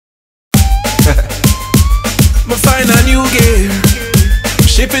Me find a new game,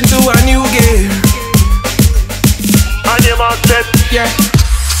 ship into a new game. And you must set, yeah.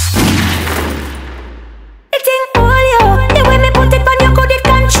 The thing all yo, the way me put it on you, could it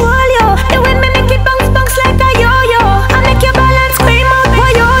control you? The way me make it bounce, bounce like a yo-yo. I make your balance scream out,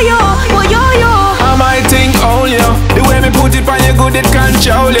 woyo-yo, woyo-yo. I might think all yo, the way me put it on you, good it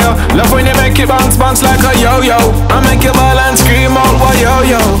control you. Love when you make it bounce, bounce like a yo-yo. I make your balance scream out,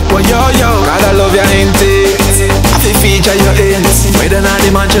 woyo-yo, woyo-yo. God, I love your intent, I feel feature your ends. Whether not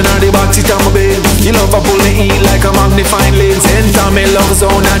the mansion or the box, it's on my bed. You love a pull me in like a magnifying lens. Enter me love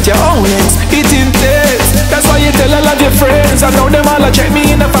zone at your own ends. It intense, that's why you tell all of your friends. I know them all a check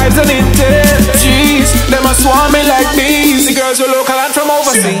me in the vibes and intent. Jeez, them a swarm me like bees. The girls are local and from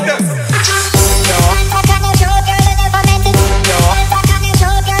overseas.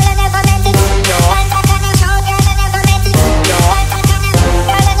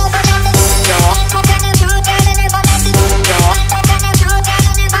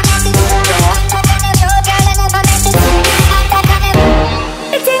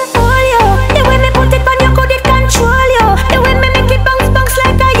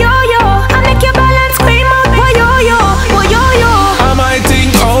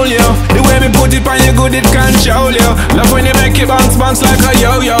 Good it control you. Love when you make it bounce, bounce like a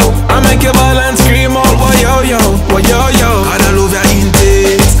yo-yo. I make your balance scream out, woyo-yo, woyo-yo. God, I love your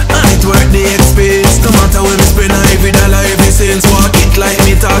intakes, and it worth the expense. No matter when me spend every dollar, every cent. Walk it like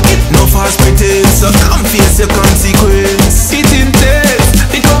me talk it, no fast pretense. So come face your consequence. It intense,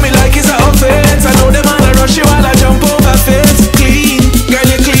 it come me like it's an offense. I know them all a rush you while I jump over fence. Clean, girl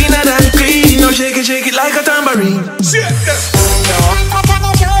you cleaner than clean. No shake it like a tambourine.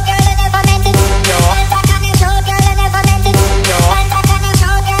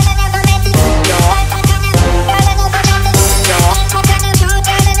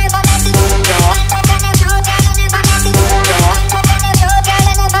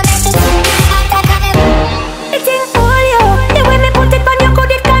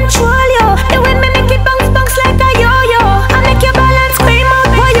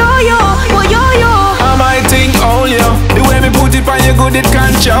 Good it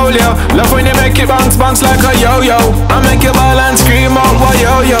control you. Love when you make it bounce, bounce like a yo-yo. I make your balance scream out,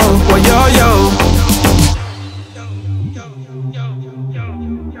 woyo-yo, woyo-yo.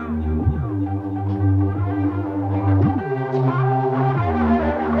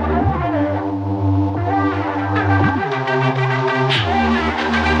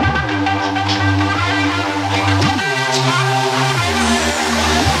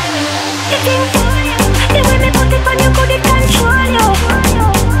 You